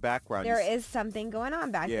see in the background, There is something going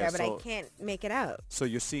on back Yeah, there, but so- I can't make it out. So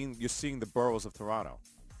you're seeing the boroughs of Toronto.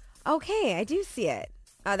 Okay, I do see it.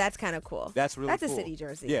 Oh, that's kind of cool. That's really That's cool. a city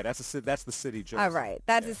jersey. Yeah, that's the city jersey. All right.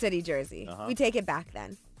 That's a city jersey. Uh-huh. We take it back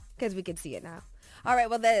then because we can see it now. All right.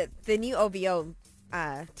 Well, the new OVO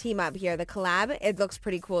team up here, the collab, it looks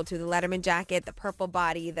pretty cool too. The Letterman jacket, the purple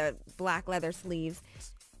body, the black leather sleeves.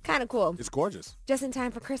 Kind of cool. It's gorgeous. Just in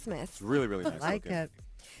time for Christmas. It's really, really nice. like looking. it.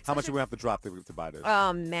 How much do we have to drop to buy this?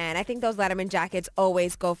 Oh, man. I think those Letterman jackets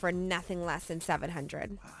always go for nothing less than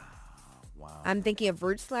 $700. Wow. I'm thinking of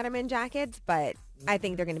Roots Letterman jackets, but I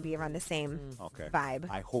think they're going to be around the same Okay. vibe.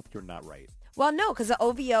 I hope you're not right. Well, no, because the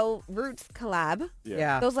OVO Roots collab,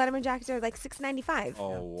 Yeah. those Letterman jackets are like $695.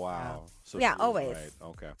 Oh wow. So Yeah, she was always. right.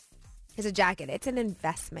 Okay. It's a jacket. It's an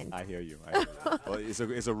investment. I hear you. I hear you. Well,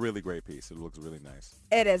 it's a really great piece. It looks really nice.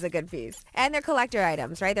 It is a good piece. And they're collector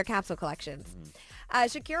items, right? They're capsule collections.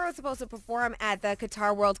 Shakira was supposed to perform at the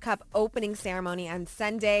Qatar World Cup opening ceremony on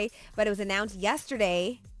Sunday, but it was announced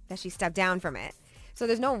yesterday that she stepped down from it. So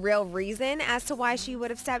there's no real reason as to why she would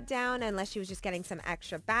have stepped down unless she was just getting some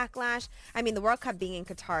extra backlash. I mean, the World Cup being in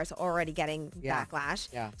Qatar is already getting backlash.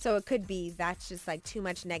 Yeah. So it could be that's just like too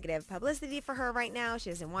much negative publicity for her right now. She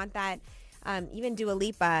doesn't want that. Even Dua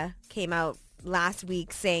Lipa came out last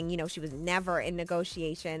week saying, you know, she was never in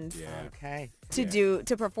negotiations Okay. to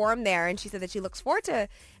perform there, and she said that she looks forward to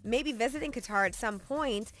maybe visiting Qatar at some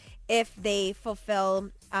point if they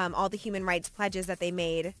fulfill all the human rights pledges that they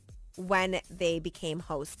made when they became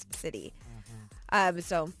host city.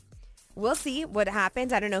 So we'll see what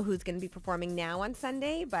happens. I don't know who's going to be performing now on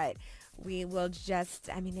Sunday, but we will just,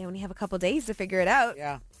 I mean, they only have a couple days to figure it out.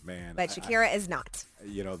 Yeah. Man. But Shakira is not.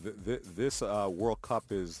 You know, this World Cup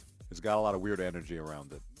has got a lot of weird energy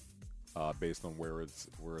around it, based on where it's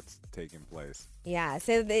taking place. Yeah,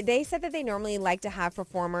 so they said that they normally like to have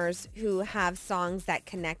performers who have songs that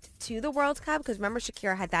connect to the World Cup, because remember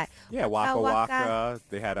Shakira had that Yeah, Waka.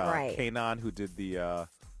 They had Right. Kanan, who did the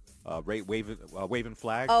Waving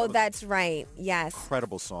Flag. Oh, That was that's right. Yes, an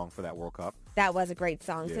incredible song for that World Cup. that was a great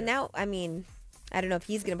song. So Yeah. now, I mean, I don't know if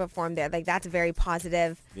he's going to perform there. Like, that's a very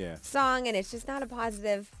positive Yeah. song, and it's just not a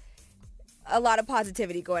positive a lot of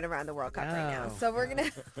positivity going around the World Cup right now. Oh. So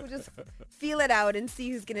we'll just feel it out and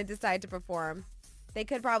see who's going to decide to perform. They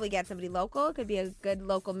could probably get somebody local. It could be a good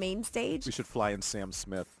local main stage. We should fly in Sam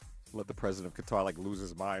Smith. Let the president of Qatar lose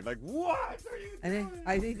his mind. Like, what are you doing?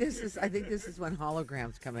 I think this is when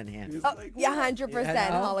holograms come in handy. Oh, yeah, 100% Yeah,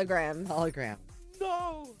 no. holograms. Hologram.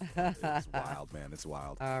 No. It's wild, man. It's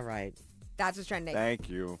wild. All right. That's what's trending. Thank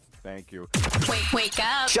you. Thank you. Wake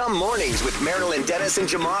up. Chum Mornings with Marilyn Dennis and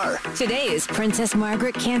Jamar. Today is Princess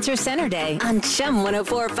Margaret Cancer Center Day on Chum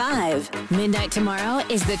 104.5. Midnight tomorrow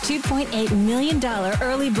is the $2.8 million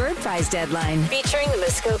early bird prize deadline, featuring the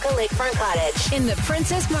Muskoka Lakefront Cottage in the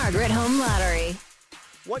Princess Margaret Home Lottery.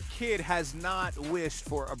 What kid has not wished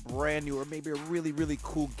for a brand new or maybe a really, really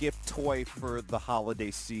cool gift toy for the holiday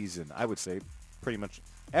season? I would say pretty much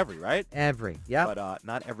every, right? Every. Yep. But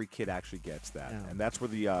not every kid actually gets that. No. And that's where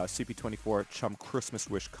the CP24 Chum Christmas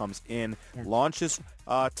Wish comes in. Yeah. Launches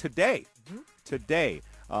today. Today.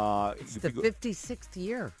 It's the 56th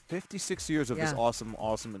year. 56 years of this Yeah. awesome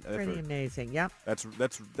Pretty effort. amazing. Yep. That's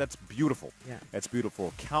beautiful. Yeah. That's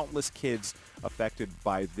beautiful. Countless kids affected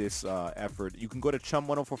by this effort. You can go to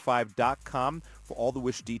chum1045.com for all the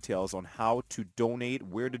wish details on how to donate,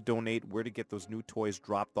 where to get those new toys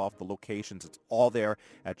dropped off, the locations. It's all there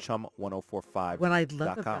at chum1045.com. What I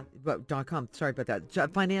love about .com, sorry about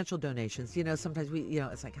that, financial donations. You know, sometimes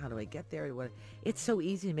it's like, how do I get there? It's so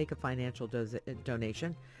easy to make a financial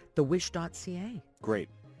donation. The wish.ca. Great.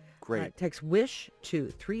 Text WISH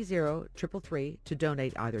to 30333 to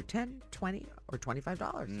donate either $10, $20, or $25.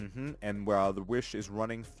 Mm-hmm. And the wish is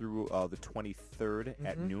running through the 23rd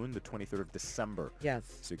at noon, the 23rd of December. Yes.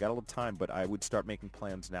 So you got a little time, but I would start making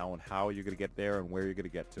plans now on how you're going to get there and where you're going to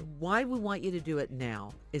get to. Why we want you to do it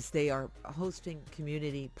now is they are hosting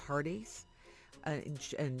community parties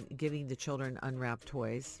and giving the children unwrapped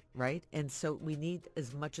toys, right? And so we need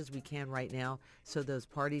as much as we can right now so those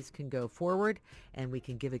parties can go forward and we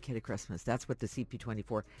can give a kid a Christmas. That's what the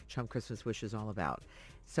CP24 Chum Christmas Wish is all about.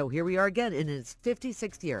 So here we are again in its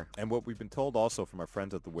 56th year. And what we've been told also from our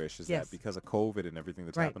friends at The Wish is Yes. that because of COVID and everything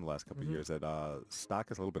that's Right. happened the last couple of years, that stock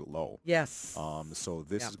is a little bit low. Yes. So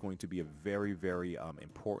this Yeah. is going to be a very, very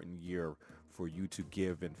important year for you to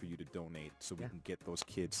give and for you to donate so we Yeah. can get those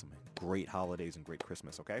kids some great holidays and great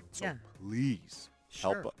Christmas, okay? So Yeah. please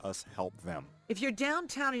Sure. help us help them. If you're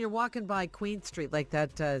downtown and you're walking by Queen Street, like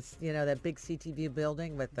that, that big CTV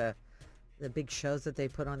building with the big shows that they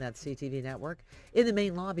put on that CTV network, in the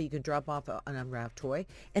main lobby, you can drop off an unwrapped toy.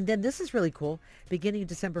 And then this is really cool. Beginning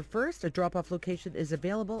December 1st, a drop-off location is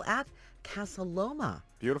available at Casa Loma.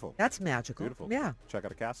 Beautiful. That's magical. Beautiful. Yeah. Check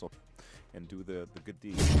out a castle and do the good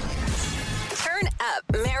deed. Turn up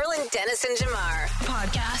Marilyn Dennis and Jamar.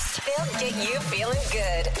 Podcast. They'll get you feeling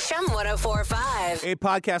good. Chum 104.5. Hey,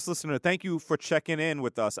 podcast listener, thank you for checking in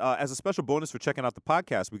with us. As a special bonus for checking out the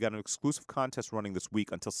podcast, we got an exclusive contest running this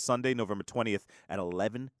week until Sunday, November 20th at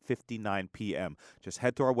 11:59 p.m. Just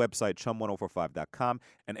head to our website, chum1045.com,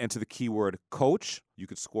 and enter the keyword coach. You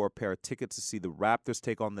could score a pair of tickets to see the Raptors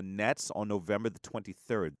take on the Nets on November the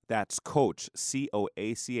 23rd. That's coach,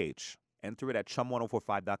 COACH. Enter it at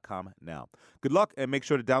chum1045.com now. Good luck, and make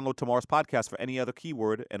sure to download tomorrow's podcast for any other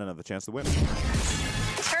keyword and another chance to win.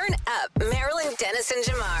 Turn up Marilyn Dennis and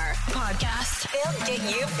Jamar. Podcast. They'll get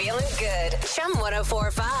you feeling good. Chum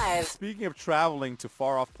 104.5. Speaking of traveling to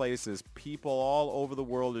far-off places, people all over the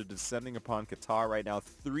world are descending upon Qatar right now,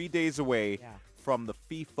 3 days away from the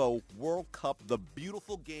FIFA World Cup. The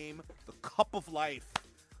beautiful game, the cup of life,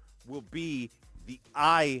 will be the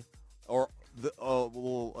eye, or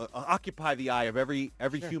will occupy the eye of every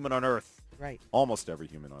human on Earth. Right. Almost every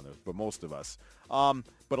human on Earth, but most of us.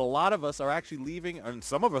 But a lot of us are actually leaving, and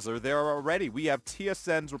some of us are there already. We have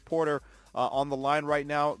TSN's reporter on the line right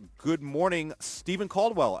now. Good morning, Stephen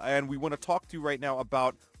Caldwell. And we want to talk to you right now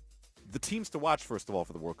about the teams to watch, first of all,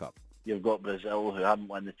 for the World Cup. You've got Brazil, who haven't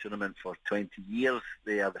won the tournament for 20 years.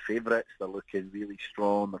 They are the favourites. They're looking really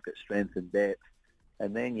strong. They've got strength and depth.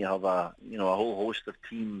 And then you have a whole host of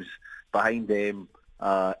teams behind them.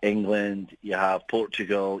 England, you have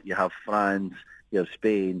Portugal, you have France, you have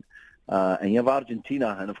Spain, and you have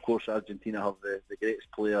Argentina. And of course, Argentina have the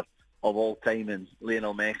greatest player of all time in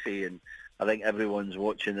Lionel Messi. And I think everyone's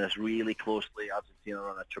watching this really closely. Argentina are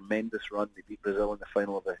on a tremendous run. They beat Brazil in the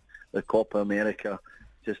final of the Copa America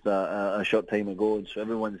just a short time ago. And so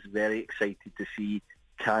everyone's very excited to see,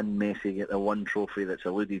 can Messi get the one trophy that's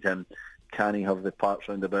eluded him? Can he have the parts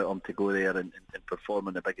round about him to go there and perform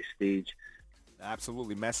on the biggest stage?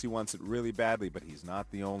 Absolutely. Messi wants it really badly, but he's not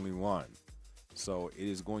the only one. So it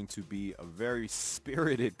is going to be a very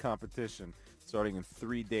spirited competition. starting in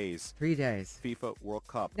 3 days. 3 days. FIFA World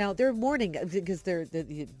Cup. Now, they're warning because there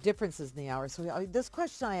the differences in the hours. So this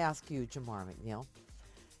question I ask you, Jamar McNeil,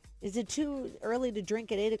 is it too early to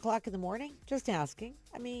drink at 8 o'clock in the morning? Just asking.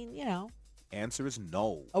 I mean, Answer is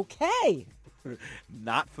no. Okay.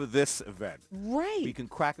 Not for this event. Right. You can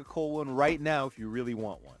crack a cold one right now if you really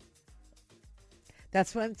want one.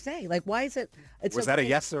 That's what I'm saying. Like, why is it? Was that a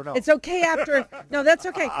yes or no? It's okay after. No, that's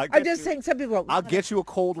okay. I'll I'm get just you- saying some people. I'll get you a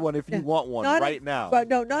cold one if you want one right now. But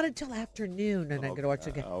no, not until afternoon, and I'm going to watch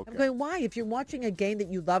the game. okay. I'm going, why? If you're watching a game that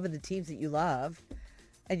you love and the teams that you love,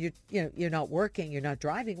 and you're not working, you're not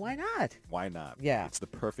driving, why not? Why not? Yeah. It's the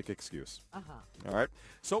perfect excuse. Uh-huh. All right.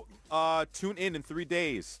 So tune in 3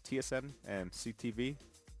 days. TSN and CTV,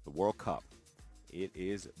 the World Cup. It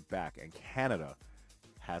is back, and Canada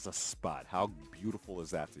has a spot. How beautiful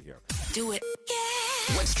is that to hear? Do it.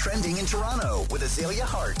 What's trending in Toronto with Azalea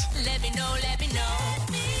Hart? Let me know.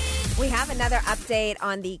 We have another update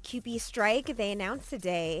on the CUPE strike. They announced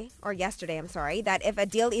yesterday, that if a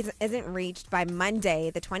deal isn't reached by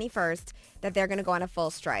Monday, the 21st, that they're going to go on a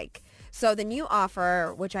full strike. So the new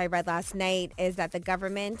offer, which I read last night, is that the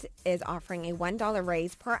government is offering a $1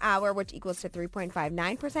 raise per hour, which equals to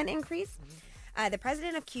 3.59% increase. The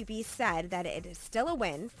president of CUPE said that it is still a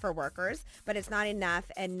win for workers, but it's not enough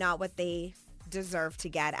and not what they deserve to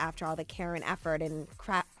get after all the care and effort and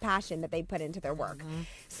passion that they put into their work.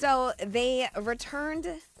 So they returned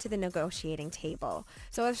to the negotiating table.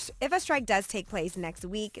 So if a strike does take place next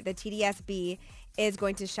week, the TDSB is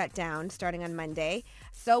going to shut down starting on Monday.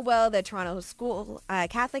 So will the Toronto School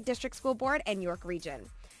Catholic District School Board and York Region.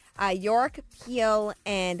 York, Peel,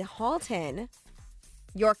 and Halton,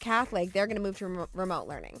 York Catholic, they're going to move to remote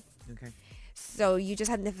learning. Okay. So you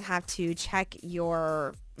just have to check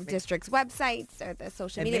your district's websites or the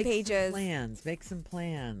social media pages. Make some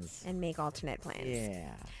plans. And make alternate plans.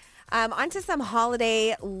 Yeah. On to some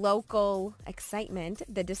holiday local excitement.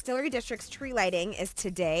 The Distillery District's tree lighting is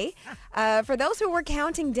today. For those who were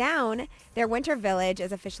counting down, their winter village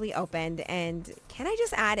is officially opened. And can I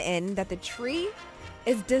just add in that the tree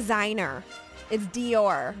is designer. It's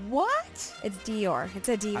Dior. What? It's Dior. It's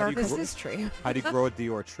a Dior Christmas tree. How do you grow a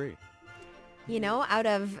Dior tree? Out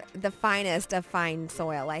of the finest of fine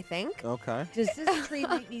soil, I think. Okay. Does this tree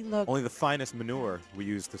make me look? Only the finest manure we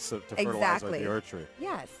use to fertilize Exactly. our Dior tree.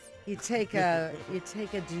 Yes. You take a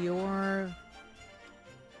Dior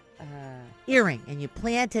earring and you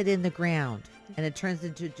plant it in the ground, and it turns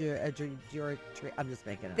into a Dior tree. I'm just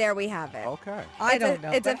making it up. There we have it. Okay. I don't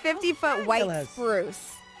know. It's a but 50-foot white fabulous.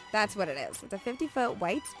 spruce. That's what it is. It's a 50-foot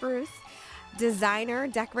white spruce. Designer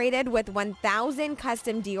decorated with 1,000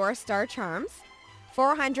 custom Dior star charms,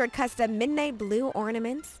 400 custom midnight blue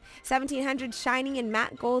ornaments, 1,700 shining and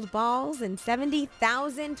matte gold balls, and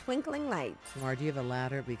 70,000 twinkling lights. Mar, do you have a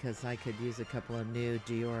ladder? Because I could use a couple of new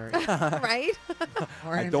Dior Right?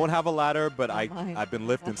 I don't have a ladder, but Mine. I've been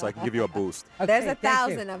lifting, so I can give you a boost. There's Okay,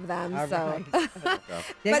 1,000 of them, All so right.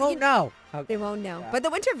 They But won't know. Okay. they won't know. But the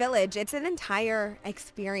Winter Village, it's an entire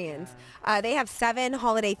experience. They have 7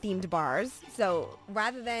 holiday-themed bars. So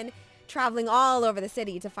rather than traveling all over the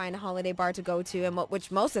city to find a holiday bar to go to, and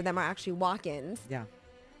which most of them are actually walk-ins, Yeah.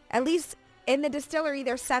 at least in the distillery,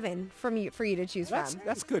 there's 7 for you to choose That's from.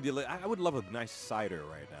 that's good. I would love a nice cider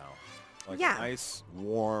right now. Like Yeah. a nice,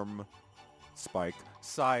 warm, spiked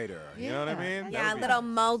cider. You know what I Yeah. mean? Yeah, a That would be little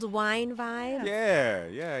mulled wine vibe. Yeah,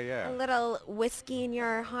 A yeah. little whiskey in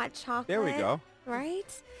your hot chocolate. There we go.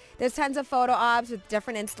 Right? There's tons of photo ops with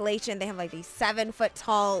different installation. They have like these 7-foot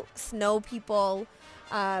tall snow people.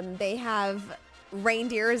 They have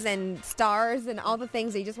reindeers and stars and all the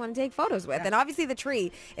things that you just want to take photos with. And obviously the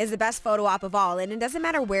tree is the best photo op of all. And it doesn't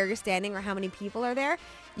matter where you're standing or how many people are there.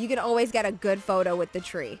 You can always get a good photo with the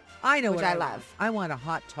tree. I know Which what I want. love. I want a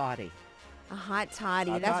hot toddy. A hot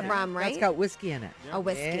toddy. Hot That's toddy. rum, right? That's got whiskey in it. A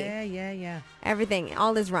whiskey. Yeah. Everything.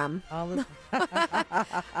 All is rum. All of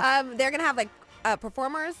They're going to have like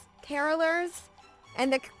performers, carolers.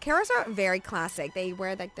 And the carolers are very classic. They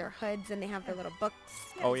wear like their hoods and they have their little books.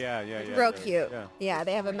 Oh, yeah. Real cute. Yeah. Yeah,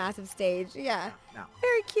 they have a massive stage. Yeah. No.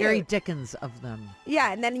 Very cute. Very Dickens of them.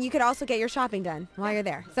 Yeah, and then you could also get your shopping done while you're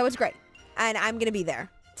there. So it's great. And I'm going to be there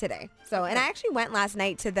today. So, and I actually went last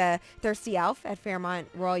night to the Thirsty Elf at Fairmont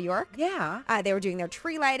Royal York. Yeah. They were doing their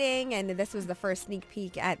tree lighting, and this was the first sneak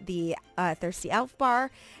peek at the Thirsty Elf bar.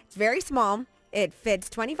 It's very small. It fits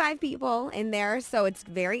 25 people in there, so it's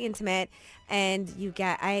very intimate. And you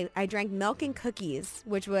get, I drank milk and cookies,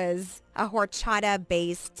 which was a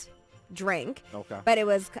horchata-based drink. Okay. But it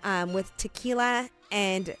was with tequila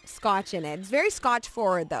and scotch in it. It's very scotch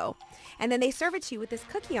forward, though. And then they serve it to you with this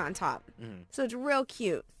cookie on top. So it's real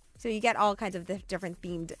cute. So you get all kinds of different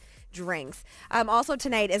themed drinks. Also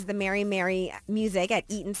tonight is the Mary Mary music at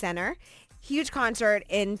Eaton Center. Huge concert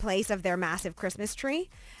in place of their massive Christmas tree.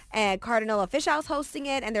 And Cardinal Official's hosting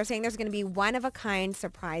it, and they're saying there's going to be one-of-a-kind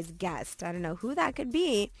surprise guest. I don't know who that could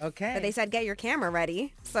be. Okay. But they said get your camera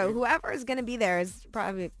ready. So whoever is going to be there is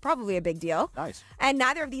probably a big deal. Nice. And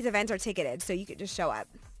neither of these events are ticketed, so you could just show up.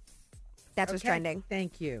 That's what's trending.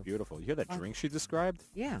 Thank you. Beautiful. You hear that drink she described?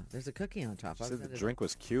 Yeah, there's a cookie on top. She said the drink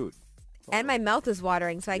was cute. And my mouth is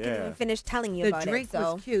watering, so I can't even finish telling you The about drink it.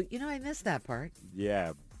 So. was cute. You know, I missed that part.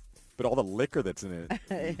 Yeah. But all the liquor that's in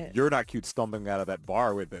it, you're not cute stumbling out of that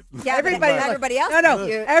bar with it. Yeah, everybody else. No, is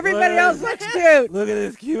cute. everybody else looks cute. Look at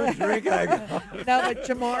this cute drink I got. No, but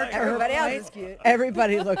Jamar, to her Everybody else point, is cute.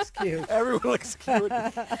 Everybody looks cute. Everyone looks cute. You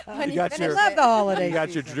got your, Love the holiday you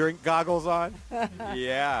got your season. drink goggles on?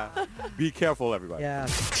 Yeah. Be careful, everybody. Yeah.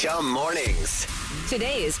 Chum Mornings.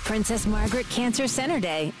 Today is Princess Margaret Cancer Center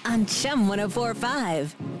Day on Chum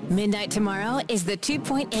 104.5. Midnight tomorrow is the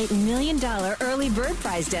 $2.8 million early bird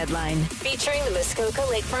prize deadline, featuring the Muskoka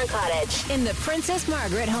Lakefront Cottage in the Princess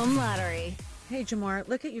Margaret Home Lottery. Hey, Jamar,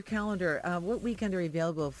 look at your calendar. What weekend are you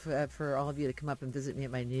available for all of you to come up and visit me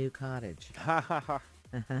at my new cottage? Let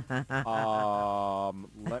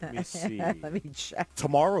me see. Let me check.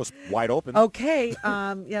 Tomorrow's wide open. Okay.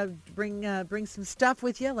 Yeah. Bring some stuff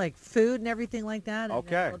with you, like food and everything like that. And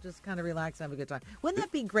Okay. We'll just kind of relax and have a good time. Wouldn't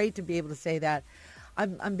that be great to be able to say that?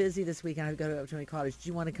 I'm busy this weekend. I go to my cottage. Do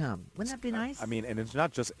you want to come? Wouldn't that be nice? I mean, and it's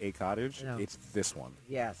not just a cottage. No. It's this one.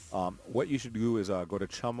 Yes. What you should do is go to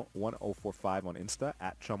Chum1045 on Insta,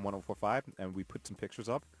 at Chum1045, and we put some pictures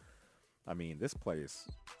up. I mean, this place,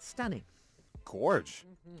 Stunning. gorge.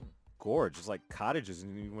 Gorge. It's like cottages,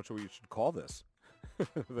 and even what you should call this.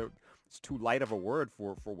 It's too light of a word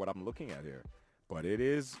for what I'm looking at here. But it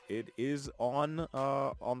is on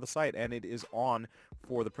the site, and it is on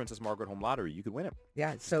for the Princess Margaret Home Lottery. You could win it.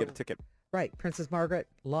 Yeah. Just So get a ticket. right,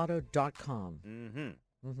 PrincessMargaretLotto.com.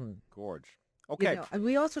 Gorge. Okay. You know, and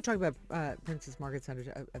we also talk about Princess Margaret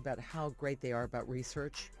Center about how great they are about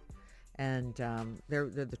research, and they're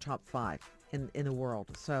the top 5 in the world.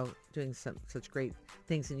 So doing such great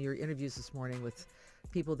things in your interviews this morning with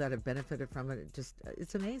people that have benefited from it,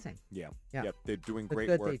 it's amazing. Yeah. Yeah. Yep. They're doing The great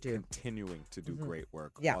good work, they do. continuing to do great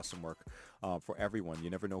work, Yeah. awesome work for everyone. You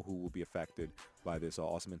never know who will be affected by this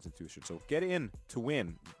awesome institution. So get in to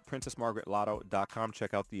win. PrincessMargaretLotto.com.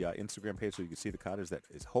 Check out the Instagram page so you can see the cottage that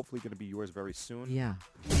is hopefully going to be yours very soon. Yeah.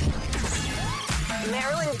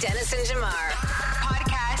 Marilyn Dennis and Jamar.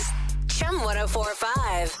 Podcast. Chum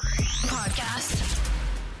 104.5. Podcast.